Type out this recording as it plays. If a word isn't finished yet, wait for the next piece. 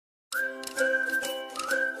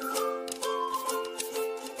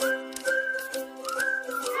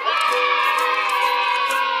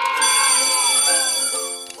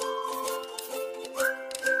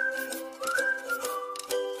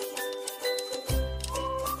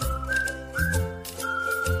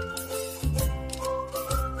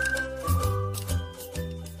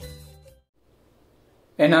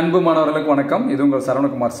என் அன்பு மாணவர்களுக்கு வணக்கம். இது உங்கள்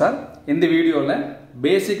சரவணகுமார் சார். இந்த வீடியோவில்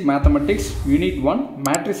பேசிக் மேத்தமெட்டிக்ஸ் யூனிட் 1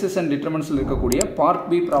 மேட்ரிசஸ் அண்ட் டிட்டர்மினன்ட்ஸில் இருக்கக்கூடிய பார்ட்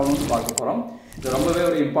பி ப்ராப்ளம்ஸ் பார்க்க போகிறோம். இது ரொம்பவே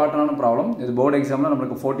ஒரு இம்பார்ட்டண்டான ப்ராப்ளம். இது போர்டு எக்ஸாமில்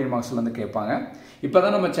நம்மளுக்கு 14 மார்க்ஸ்லேருந்து கேட்பாங்க. இப்போ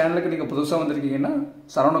தான் நம்ம சேனலுக்கு நீங்கள் புதுசாக வந்திருக்கீங்கன்னா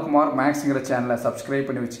சரவணகுமார் மேக்ஸுங்கிற சேனலை சப்ஸ்கிரைப்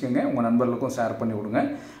பண்ணி வச்சுக்கோங்க. உங்கள் நண்பர்களுக்கும் ஷேர் பண்ணி விடுங்க.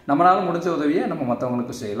 நம்மளால் முடிஞ்ச உதவியை நம்ம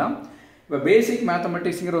மற்றவங்களுக்கும் செய்யலாம். இப்போ பேசிக்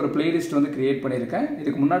மேத்தமெட்டிக்ஸுங்கிற ஒரு பிளேலிஸ்ட் வந்து கிரியேட் பண்ணியிருக்கேன்.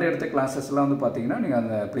 இதுக்கு முன்னாடி எடுத்த கிளாஸஸ்லாம் வந்து பார்த்தீங்கன்னா நீங்கள்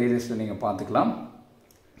அந்த பிளேலிஸ்ட்டை நீங்கள் பார்த்துக்கலாம்.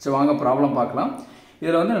 ஸோ வாங்க ப்ராப்ளம் பார்க்கலாம்.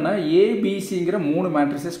 இதில் வந்து என்னென்னா ஏபிசிங்கிற 3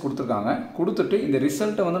 மேட்ரிசஸ் கொடுத்துருக்காங்க. கொடுத்துட்டு இந்த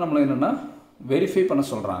ரிசல்ட்டை வந்து நம்மளை என்னென்னா வெரிஃபை பண்ண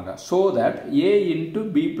சொல்கிறாங்க. So that A into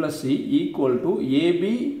B plus C equal to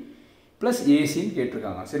AB plus ஏசின்னு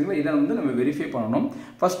கேட்டிருக்காங்க. சரிங்களா? இதை வந்து நம்ம வெரிஃபை பண்ணணும்.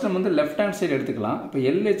 ஃபஸ்ட் நம்ம வந்து லெஃப்ட் ஹேண்ட் சைடு எடுத்துக்கலாம். இப்போ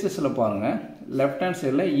எல்ஹெச்எஸில் பாருங்கள், லெஃப்ட் ஹேண்ட்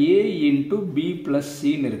சைடில் ஏ இன்ட்டு பி ப்ளஸ்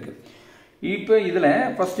சின்னு இருக்குது. இப்போ இதில்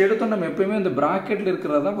ஃபஸ்ட் எடுத்தோம் நம்ம எப்போயுமே இந்த ப்ராக்கெட்டில்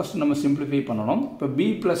இருக்கிறத தான் ஃபஸ்ட்டு நம்ம சிம்பிளிஃபை பண்ணணும். இப்போ பி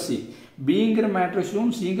ப்ளஸ் சி, பிங்கிற மேட்ரிஸும்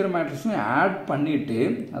சிங்கிற மேட்ரிஸும் ஆட் பண்ணிவிட்டு,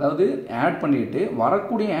 அதாவது ஆட் பண்ணிவிட்டு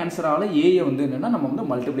வரக்கூடிய ஆன்சரால் ஏயை வந்து என்னென்னா நம்ம வந்து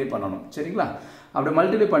மல்டிப்ளை பண்ணணும். சரிங்களா? அப்படி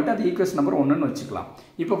மல்டிப்ளை பண்ணிட்டு அது ஈக்குவேஷன் நம்பர் 1ன்னு வச்சுக்கலாம்.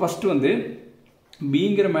 இப்போ ஃபஸ்ட்டு வந்து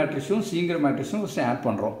பிங்கிற மேட்ரிஸும் சிங்கிற மேட்ரிஸும் ஃபஸ்ட்டு ஆட்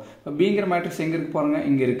பண்ணுறோம். இப்போ பிங்கிற மேட்ரிக்ஸ் எங்கே இருக்குது பாருங்கள்,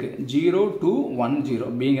 இங்கே இருக்குது 0 2 1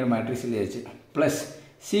 0 பிங்கிற மேட்ரிக்ஸ் இல்லையாச்சு. ப்ளஸ்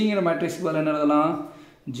சிங்கிற மேட்ரிக்ஸ்க்கு பதில் என்ன எழுதலாம்,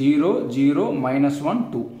 0 0 -1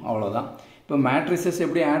 2 அவ்வளோதான். இப்போ மேட்ரிசஸ்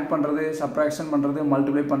எப்படி ஆட் பண்ணுறது, சப்ராக்ஷன் பண்ணுறது,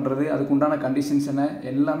 மல்டிப்ளை பண்ணுறது, அதுக்கு உண்டான கண்டிஷன்ஸ் என்ன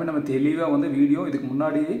எல்லாமே நம்ம தெளிவாக வந்து வீடியோ இதுக்கு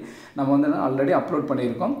முன்னாடி நம்ம வந்து ஆல்ரெடி அப்லோட்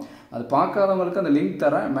பண்ணியிருக்கோம். அது பார்க்காதவங்களுக்கு அந்த லிங்க்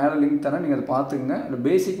தரேன், மேலே லிங்க் தரேன், நீங்கள் அதை பார்த்துக்குங்க. அந்த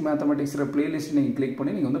பேசிக் மேத்தமெட்டிக்ஸில் பிளேலிஸ்ட் நீங்கள் கிளிக்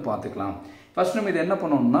பண்ணி நீங்கள் வந்து பார்த்துக்கலாம். ஃபஸ்ட் நம்ம இது என்ன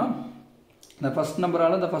பண்ணணும்னா, இந்த ஃபஸ்ட்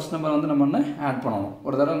நம்பரால் இந்த ஃபஸ்ட் நம்பரை வந்து நம்ம என்ன ஆட் பண்ணணும்.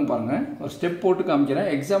 ஒரு தடவை பாருங்கள், ஒரு ஸ்டெப் போட்டு காமிக்கிறேன்.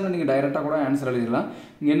 எக்ஸாமில் நீங்கள் டைரெக்டாக கூட ஆன்சர் எழுதிடலாம்.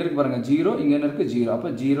 இங்கே என்ன இருக்குது பாருங்கள், 0, இங்கே என்ன இருக்குது 0, அப்போ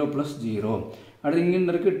 0 + 0. அடுத்து இங்கே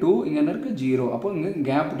என்ன இருக்குது 2, இங்கே என்ன இருக்குது 0, அப்போ இங்கே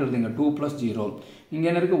கேப் எழுதுங்க 2 + 0. இங்கே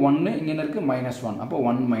என்ன இருக்குது 1, இங்கே என்ன இருக்குது -1, அப்போ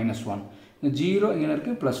 1 - 1. இங்கே 0, இங்கே என்ன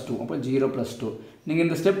இருக்குது +2, அப்போ 0 + 2. நீங்கள்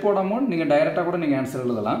இந்த ஸ்டெப் போடாமல் நீங்கள் டைரெக்டாக கூட நீங்கள் ஆன்சர்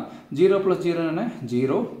எழுதலாம். 0 + 0 என்ன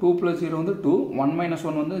 0, 2 + 0 வந்து 2, 1 -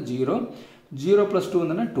 1 வந்து 0, 0 + 2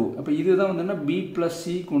 வந்து 2. அப்போ இதுதான் வந்து என்ன பி ப்ளஸ்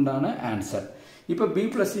சிக்கு உண்டான ஆன்சர். இப்போ பி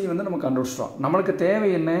ப்ளஸ் சி வந்து நம்ம கண்டுபிடிச்சிட்டோம். நம்மளுக்கு தேவை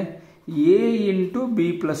என்ன, A into B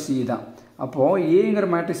plus C தான். அப்போது ஏங்கிற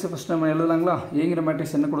மேட்ரிக்ஸை ஃபஸ்ட் நம்ம எழுதலாங்களா. ஏங்கிற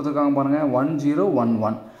மேட்ரிக்ஸ் என்ன கொடுத்துருக்காங்க பாருங்கள், 1 0 1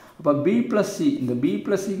 1. அப்போ பி ப்ளஸ் சி, இந்த பி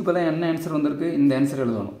ப்ளஸ் சிக்கு பதிலாக என்ன ஆன்சர் வந்திருக்கு, இந்த ஆன்சர்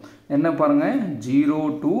எழுதணும். என்ன பாருங்கள், 0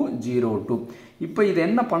 2 0 2. இப்போ இதை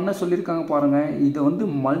என்ன பண்ண சொல்லியிருக்காங்க பாருங்கள், இதை வந்து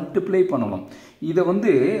மல்டிப்ளை பண்ணணும். இதை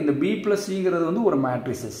வந்து இந்த பி ப்ளஸ் சிங்கிறது வந்து ஒரு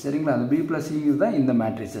மேட்ரிசஸ். சரிங்களா? அந்த பி ப்ளஸ் சிங்கிறது தான் இந்த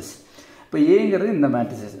மேட்ரிசஸ். இப்போ ஏங்கிறது இந்த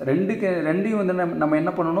மேட்ரிசஸ். ரெண்டையும் வந்து நம்ம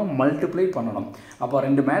என்ன பண்ணணும், மல்டிப்ளை பண்ணணும். அப்போ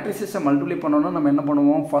 2 மேட்ரிசஸை மல்டிப்ளை பண்ணணும். நம்ம என்ன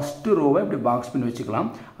பண்ணுவோம், ஃபஸ்ட்டு ரோவை இப்படி பாக்ஸ் பண்ணி வச்சுக்கலாம்.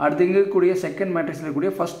 அடுத்து இங்கே இருக்கக்கூடிய செகண்ட் மேட்ரிக்ஸில்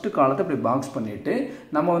இருக்கக்கூடிய ஃபஸ்ட்டு காலத்தை இப்படி பாக்ஸ் பண்ணிவிட்டு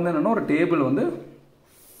நம்ம வந்து என்னென்னா ஒரு டேபிள் வந்து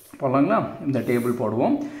போடலாங்களா. இந்த டேபிள்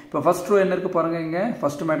போடுவோம். இப்போ ஃபஸ்ட் ரோ என்ன இருக்குது பாருங்கள், இங்கே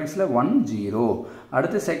ஃபஸ்ட்டு மேட்ரிக்ஸில் 1 0.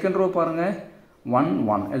 அடுத்து செகண்ட் ரோ பாருங்கள் 1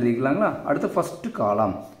 1 எழுதிக்கலாங்களா. அடுத்து ஃபஸ்ட்டு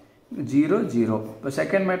காலம் 0 0. இப்போ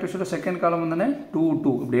செகண்ட் மேட்ரிக்ஸோட செகண்ட் காலம் வந்து 2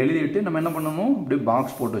 2 இப்படி எழுதிட்டு நம்ம என்ன பண்ணணும், இப்படி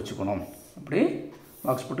பாக்ஸ் போட்டு வச்சுக்கணும். அப்படி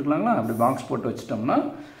பாக்ஸ் போட்டுக்கலாங்களா. அப்படி பாக்ஸ் போட்டு வச்சுட்டோம்னா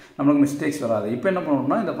நம்மளுக்கு மிஸ்டேக்ஸ் வராது. இப்போ என்ன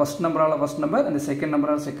பண்ணணும்னா, இந்த ஃபஸ்ட் நம்பரால் ஃபஸ்ட் நம்பர், இந்த செகண்ட்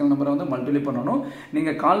நம்பரால் செகண்ட் நம்பரை வந்து மல்டிப்ளை பண்ணணும்.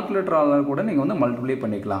 நீங்கள் கால்குலேட்டரால் கூட நீங்கள் வந்து மல்டிப்ளை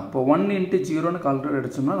பண்ணிக்கலாம். இப்போ 1 × 0ன்னு கால்குலேட்டர்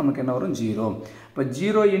அடிச்சோம்னா நமக்கு என்ன வரும், 0. இப்போ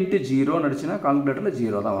 0 × 0ன்னு அடிச்சுன்னா கால்குலேட்டரில்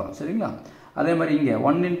 0 தான் வரும். சரிங்களா? அதே மாதிரி இங்கே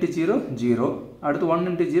 1 × 0 0, அடுத்து 1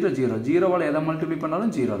 × 0 0, 0வால் எதை மல்டிப்ளை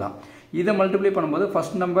பண்ணாலும் 0 தான். இதை மல்டிப்ளை பண்ணும்போது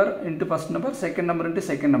first number into first number, second number into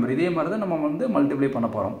second number, இதே மாதிரி தான் நம்ம வந்து மல்டிப்ளை பண்ண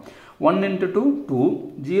போகிறோம். 1 × 2 2,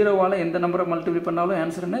 0வால் எந்த நம்பரை மல்டிப்ளை பண்ணாலும்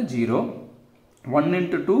ஆன்சர் என்ன 0. 1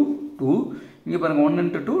 × 2 2, இங்கே பாருங்கள் 1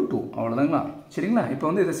 × 2 2, அவ்வளோதாங்களா. சரிங்களா? இப்போ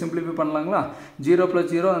வந்து இதை சிம்பிளிஃபை பண்ணலாங்களா. 0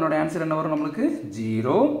 + 0 அதனோட ஆன்சர் என்ன வரும் நம்மளுக்கு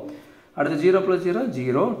 0. அடுத்து 0 + 0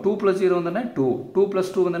 0, 2 + 0 வந்து என்ன 2, 2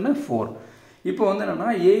 + 2 வந்து என்ன 4. இப்போ வந்து என்னென்னா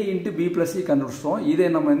A into B plus C கண்டுபிடிச்சிட்டோம். இதை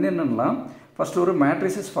நம்ம வந்து என்னென்னா ஃபஸ்ட் ஒரு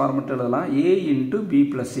மேட்ரிசஸ் ஃபார்மெட் எழுதலாம். A into B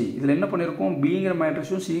plus C. இதில் என்ன பண்ணியிருக்கோம், பிங்கிற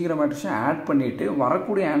மேட்ரிக்ஸும் சிங்கிற மேட்ரிக்ஸும் ஆட் பண்ணிவிட்டு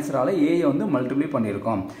வரக்கூடிய ஆன்சரால் ஏயை வந்து மல்டிப்ளை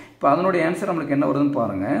பண்ணியிருக்கோம். இப்போ அதனுடைய ஆன்சர் நம்மளுக்கு என்ன வருதுன்னு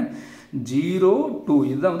பாருங்கள், 0 2.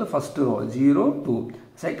 இதுதான் வந்து ஃபஸ்ட்டு ரோ 0 2.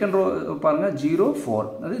 செகண்ட் ரோ பாருங்கள் 0 4,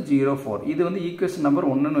 அது 0 4. இது வந்து ஈக்குவேஷன் நம்பர்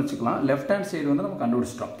 1ன்னு வச்சுக்கலாம். லெஃப்ட் ஹேண்ட் சைடு வந்து நம்ம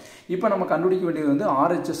கண்டுபிடிச்சிட்டோம். இப்போ நம்ம கண்டுபிடிக்க வேண்டியது வந்து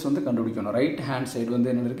ஆர்ஹெச்எஸ் வந்து கண்டுபிடிக்கணும். ரைட் ஹேண்ட் சைடு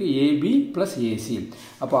வந்து என்ன இருக்குது, ஏபி ப்ளஸ் ஏசி.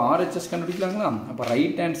 அப்போ ஆர்ஹெச்எஸ் கண்டுபிடிக்கலாங்களா. அப்போ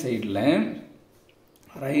ரைட் ஹேண்ட்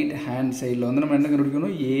சைடில் வந்து நம்ம என்ன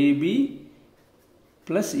கண்டுபிடிக்கணும், ஏபி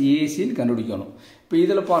ப்ளஸ் ஏசின்னு கண்டுபிடிக்கணும். இப்போ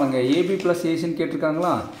இதில் பாருங்கள் ஏபி ப்ளஸ் ஏசின்னு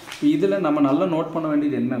கேட்டிருக்காங்களா. இப்போ இதில் நம்ம நல்லா நோட் பண்ண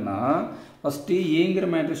வேண்டியது என்னென்னா, ஃபஸ்ட்டு ஏங்கிற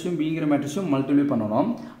மேட்ரிக்ஸும் பிங்கிற மேட்ரிக்ஸும் மல்டிப்ளை பண்ணணும்.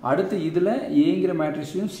 அடுத்து இதில் ஏங்கிற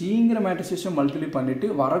மேட்ரிக்ஸையும் சிங்கிற மேட்ரிக்ஸையும் மல்டிப்ளை பண்ணிவிட்டு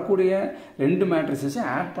வரக்கூடிய ரெண்டு மேட்ரிக்ஸை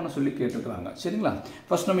ஆட் பண்ண சொல்லி கேட்டுருக்குறாங்க. சரிங்களா?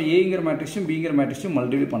 ஃபஸ்ட் நம்ம ஏங்கிற மேட்ரிக்ஸும் பிங்கிற மேட்ரிக்ஸையும்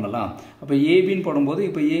மல்டிப்ளை பண்ணலாம். அப்போ ஏபின்னு போடும்போது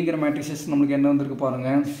இப்போ ஏங்கிற மேட்ரிக்ஸஸ் நம்மளுக்கு என்ன வந்திருக்கு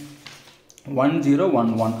பாருங்கள், 1 0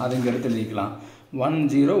 1 1. அது இங்கே எடுத்து எழுதிக்கலாம், 1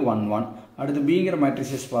 0 1 1. அடுத்து பிங்கிற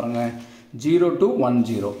மேட்ரிக்ஸஸ் பாருங்கள், 0 2 1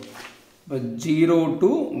 0. இப்போ 0 2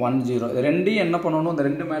 1 0 ரெண்டையும் என்ன பண்ணணும், இந்த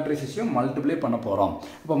ரெண்டு மேட்ரிக்ஸையும் மல்டிப்ளை பண்ண போகிறோம்.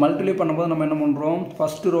 இப்போ மல்டிப்ளை பண்ணும்போது நம்ம என்ன பண்ணுறோம்,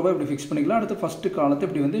 ஃபஸ்ட்டு ரோவை இப்படி ஃபிக்ஸ் பண்ணிக்கலாம், அடுத்து ஃபஸ்ட்டு காலத்தை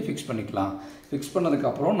இப்படி வந்து ஃபிக்ஸ் பண்ணிக்கலாம். ஃபிக்ஸ்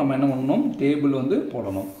பண்ணதுக்கப்புறம் நம்ம என்ன பண்ணணும், டேபிள் வந்து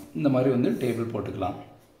போடணும். இந்த மாதிரி வந்து டேபிள் போட்டுக்கலாம்.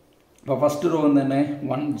 இப்போ ஃபஸ்ட்டு ரோ வந்து என்ன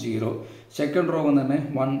 1 0, செகண்ட் ரோ வந்து என்ன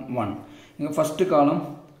 1 1. இங்கே ஃபஸ்ட்டு காலம்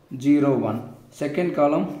 0 1, செகண்ட்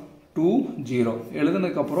காலம் 2 0.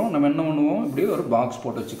 எழுதுனதுக்கப்புறம் நம்ம என்ன பண்ணுவோம், இப்படி ஒரு பாக்ஸ்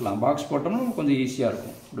போட்டு வச்சுக்கலாம். பாக்ஸ் போட்டோம்னா கொஞ்சம் ஈஸியாக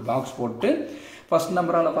இருக்கும். இப்படி பாக்ஸ் போட்டு first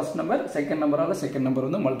நம்பரால் first number, second நம்பரால் second number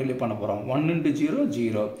வந்து மல்டிப்ளை பண்ண போகிறோம். 1 × 0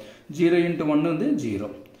 0, 0 × 1 வந்து 0.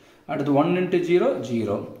 அடுத்து 1 × 0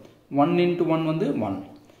 0, 1 × 1 வந்து 1,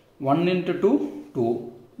 1 × 2 2,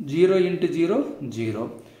 0 × 0 0,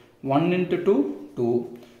 1 × 2 2,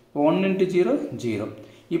 1 × 0 0.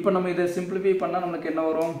 இப்போ நம்ம இதை சிம்பிளிஃபை பண்ணால் நமக்கு என்ன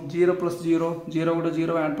வரும், 0 + 0, 0 கூட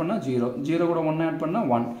 0 ஆட் பண்ணால் 0, 0 கூட 1 ஆட் பண்ணால்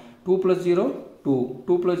 1, 2 + 0 2,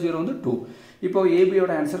 2 + 0 வந்து 2. இப்போ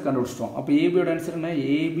ஏபியோட ஆன்சர் கண்டுபிடிச்சிட்டோம். அப்போ ஏபியோட ஆன்சர் என்ன,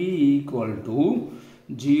 ஏபி =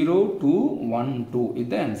 0 2 1 2.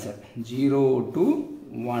 இதுதான் ஆன்சர், 0 2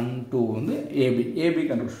 1 2 வந்து ஏபி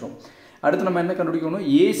கண்டுபிடிச்சிட்டோம். அடுத்து நம்ம என்ன கண்டுபிடிக்கணும்,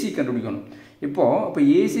 ஏசி கண்டுபிடிக்கணும். இப்போ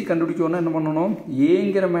ஏசி கண்டுபிடிக்கணும்னா என்ன பண்ணணும்,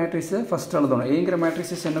 ஏங்கிற மேட்ரிக்ஸை ஃபஸ்ட் எழுதணும். ஏங்கிற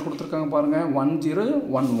மேட்ரிக்ஸஸ் என்ன கொடுத்துருக்காங்க பாருங்கள், 1 0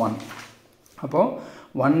 1 1. அப்போது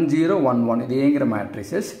 1 0 1 1 இது ஏங்கிற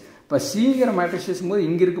மேட்ரிக்ஸஸ். இப்போ சிங்கிற மேட்ரிக்ஸஸ் போது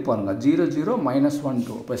இங்கே இருக்குது பாருங்கள், 0 0 -1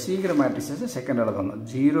 2. இப்போ சிங்கிற மேட்ரிக்ஸஸ் செகண்ட் எழுதணும்,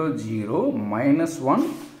 0 0 -1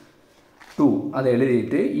 2. அதை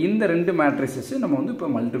எழுதிட்டு இந்த ரெண்டு மேட்ரிக்ஸஸ் நம்ம வந்து இப்போ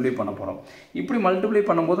மல்டிப்ளை பண்ண போகிறோம். இப்படி மல்டிப்ளை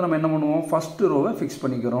பண்ணும்போது நம்ம என்ன பண்ணுவோம், ஃபஸ்ட்டு ரோவை ஃபிக்ஸ்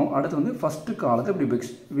பண்ணிக்கிறோம். அடுத்து வந்து ஃபஸ்ட்டு காலத்தை இப்படி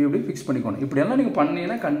ஃபிக்ஸ் பண்ணிக்கணும். இப்படியெல்லாம் நீங்கள்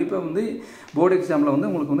பண்ணீங்கன்னா கண்டிப்பாக வந்து போர்டு எக்ஸாமில் வந்து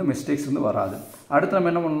உங்களுக்கு வந்து மிஸ்டேக்ஸ் வந்து வராது. அடுத்து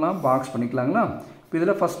நம்ம என்ன பண்ணலாம், பாக்ஸ் பண்ணிக்கலாங்களா. இப்போ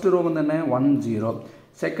இதில் ஃபஸ்ட்டு ரோ வந்து என்ன 1 0,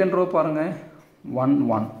 செகண்ட் ரோ பாருங்கள் 1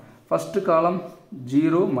 1, ஃபஸ்ட்டு காலம்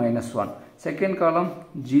 0 -1, செகண்ட் காலம்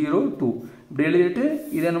 0 2. இப்படி எழுதிட்டு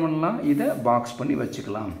இதை என்ன பண்ணலாம், இதை பாக்ஸ் பண்ணி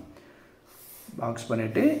வச்சுக்கலாம். பாக்ஸ்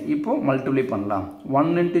பண்ணிவிட்டு இப்போ மல்டிப்ளை பண்ணலாம்.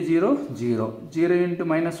 1 × 0 0, 0 ×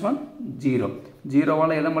 -1 0,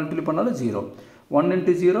 0வால் எதை மல்டிப்ளை பண்ணாலும் 0, 1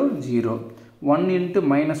 × 0 0, 1 ×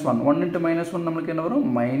 -1, 1 × -1 நம்மளுக்கு என்ன வரும்,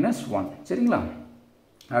 -1. சரிங்களா?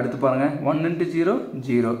 அடுத்து பாருங்கள் 1 × 0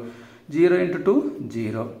 0, 0 × 2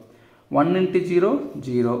 0, 1 × 0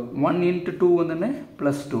 0, 1 × 2 வந்து என்ன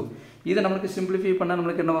 +2. இதை நம்மளுக்கு சிம்பிளிஃபை பண்ணால்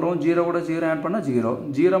நம்மளுக்கு என்ன வரும், 0 கூட 0 ஆட் பண்ணால் 0,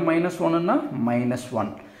 0 -1ன்னா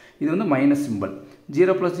 -1. இது வந்து மைனஸ் சிம்பிள்.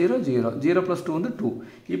 0 + 0 0, 0 + 2 வந்து 2.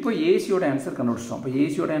 இப்போ ஏசியோட ஆன்சர் கண்டுபிடிச்சோம். இப்போ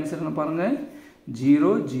ஏசியோட ஆன்சர் என்ன பாருங்கள்,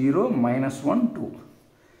 0 0 -1 2,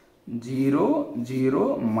 0 0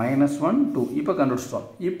 -1 2. இப்போ கண்டுபிடிச்சோம்.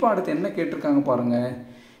 இப்போ அடுத்து என்ன கேட்டிருக்காங்க பாருங்கள்,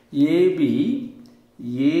 ஏபி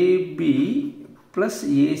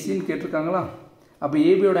 + ஏசின்னு கேட்டிருக்காங்களா. அப்போ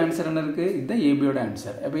ஏபியோட ஆன்சர் என்ன இருக்குது, இதுதான் ஏபியோட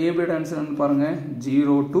ஆன்சர். அப்போ ஏபியோட ஆன்சர் என்ன பாருங்கள்,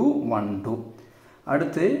 0 2 1 2.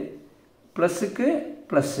 அடுத்து ப்ளஸுக்கு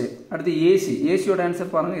ப்ளஸ்ஸு. அடுத்து ஏசியோட ஆன்சர்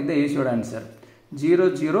பாருங்கள், இதுதான் ஏசியோட ஆன்சர், 0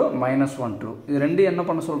 0 -1 2. இது ரெண்டு என்ன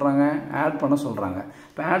பண்ண சொல்கிறாங்க, ஆட் பண்ண சொல்கிறாங்க.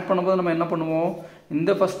 இப்போ ஆட் பண்ணும்போது நம்ம என்ன பண்ணுவோம்,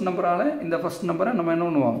 இந்த ஃபஸ்ட் நம்பரால் இந்த ஃபஸ்ட் நம்பரை நம்ம என்ன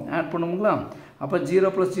பண்ணுவோம், ஆட் பண்ணுவோங்களா. அப்போ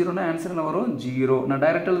 0 + 0னா ஆன்சர் என்ன வரும், 0. நான்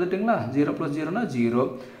டைரெக்டாக எழுதிட்டுங்களா, 0 + 0னா 0.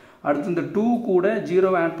 அடுத்து இந்த 2 கூட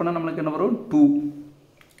 0 ஆட் பண்ணால் நம்மளுக்கு என்ன வரும், 2.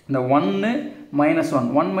 இந்த 1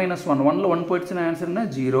 -1, 1 -1, 1ல் 1 போயிடுச்சுன்னா ஆன்சர் என்ன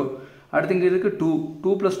 0. அடுத்து இங்கே இருக்குது 2,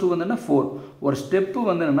 2 + 2 வந்து என்ன 4. ஒரு ஸ்டெப்பு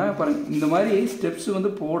வந்து என்னென்னா பாருங்கள், இந்த மாதிரி ஸ்டெப்ஸ் வந்து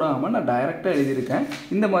போடாமல் நான் டைரெக்டாக எழுதியிருக்கேன்.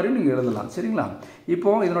 இந்த மாதிரி நீங்கள் எழுதலாம். சரிங்களா?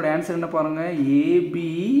 இப்போது இதனோட ஆன்சர் என்ன பாருங்கள், ஏபி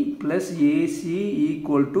 + ஏசி =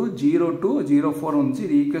 0 2 0 4 வந்துச்சு.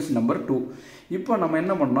 இது ஈக்குவேஷன் நம்பர் 2. இப்போ நம்ம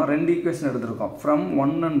என்ன பண்ணோம், ரெண்டு ஈக்குவேஷன் எடுத்திருக்கோம். From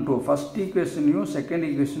 1 and 2 first ஈக்குவேஷனையும் second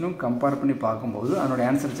ஈக்குவேஷனையும் compare பண்ணி பார்க்கும்போது அதனோட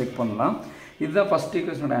ஆன்சர் செக் பண்ணலாம். இதுதான் ஃபஸ்ட்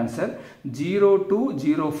ஈக்குவேஷனோட ஆன்சர், 0 2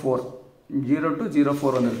 0 4, 0 2 0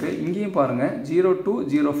 4 வந்திருக்கு. இங்கேயும் பாருங்கள் 0 2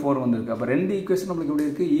 0 4 வந்திருக்கு. அப்போ ரெண்டு ஈக்குவேஷன் நம்மளுக்கு எப்படி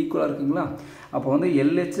இருக்குது, ஈக்குவலாக இருக்குங்களா. அப்போ வந்து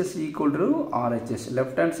LHS = RHS,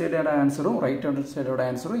 லெஃப்ட் ஹேண்ட் சைடோட ஆன்சரும் ரைட் ஹேண்ட் சைடோட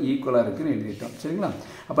ஆன்சரும் ஈக்குவலாக இருக்குன்னு எழுதிட்டோம். சரிங்களா?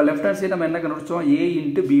 அப்போ லெஃப்ட் ஹேண்ட் சைடு நம்ம என்ன கண்டுபிடிச்சோம், A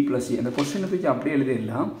 × B + C. அந்த கொஸ்டினை தூக்கி அப்படியே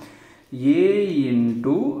எழுதிடலாம். A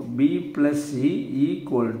 × B + C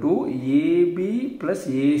 = AB +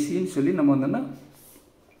 AC சொல்லி நம்ம வந்து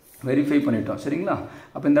வெரிஃபை பண்ணிட்டோம் சரிங்களா.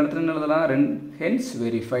 அப்போ இந்த இடத்துல என்ன எழுதலாம், hence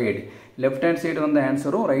verified. Left hand side வந்த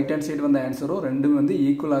ஆன்சரும் ரைட் ஹேண்ட் சைடு வந்த ஆன்சரும் ரெண்டும் வந்து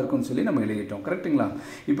ஈக்குவலாக இருக்கும்னு சொல்லி நம்ம எழுதிட்டோம் கரெக்டுங்களா.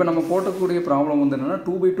 இப்போ நம்ம போட்டக்கூடிய ப்ராப்ளம் வந்து என்னென்னா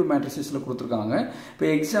 2x2 மேட்ரிசஸில் கொடுத்துருக்காங்க. இப்போ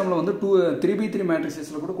எக்ஸாமில் வந்து 3x3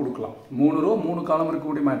 மேட்ரிசஸில் கூட கொடுக்கலாம். 3 ரோ 3 காலம்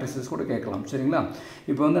இருக்கக்கூடிய மேட்ரிசஸ் கூட கேட்கலாம் சரிங்களா.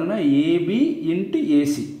 இப்போ வந்து என்னென்னா AB ×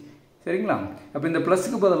 AC சரிங்களா. அப்போ இந்த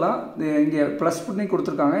ப்ளஸ்க்கு பதிலாக இங்கே ப்ளஸ் பண்ணி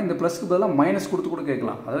கொடுத்துருக்காங்க, இந்த ப்ளஸ்க்கு பதிலாக மைனஸ் கொடுத்து கூட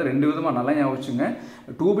கேட்கலாம். அதாவது ரெண்டு விதமாக நல்லா ஞாபகம் வச்சுங்க.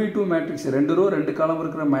 2x2 மேட்ரிக்ஸ் 2 ரோ 2 காலம்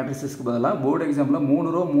இருக்கிற மேட்ரிசஸ்க்கு பதிலாக போர்டு எக்ஸாம்பிள்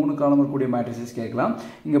 3 ரோ 3 காலம் இருக்கக்கூடிய மேட்ரிசஸ் கேட்கலாம்.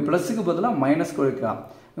 இங்கே ப்ளஸ்ஸுக்கு பதிலாக மைனஸ் கொடுக்கலாம்.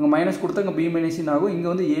 இங்கே மைனஸ் கொடுத்தா இங்கே B- ஆகும், இங்கே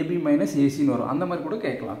வந்து AB - AC வரும். அந்த மாதிரி கூட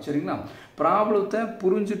கேட்கலாம் சரிங்களா. ப்ராப்ளத்தை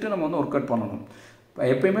புரிஞ்சுட்டு நம்ம வந்து ஒர்க் அவுட் பண்ணணும்.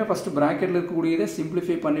 எப்பயுமே ஃபஸ்ட்டு ப்ராக்கெட்டில் இருக்கக்கூடியதை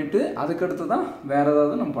சிம்பிளிஃபை பண்ணிவிட்டு அதுக்கடுத்து தான் வேறு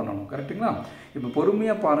ஏதாவது நம்ம பண்ணணும் கரெக்டுங்களா. இப்போ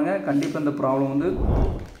பொறுமையாக பாருங்கள், கண்டிப்பாக இந்த ப்ராப்ளம் வந்து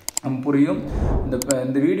புரியும்.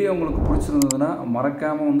 இந்த வீடியோ உங்களுக்கு பிடிச்சிருந்ததுன்னா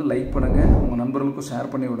மறக்காமல் வந்து லைக் பண்ணுங்கள், உங்கள் நண்பர்களுக்கும்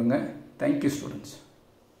ஷேர் பண்ணி விடுங்க. Thank you students.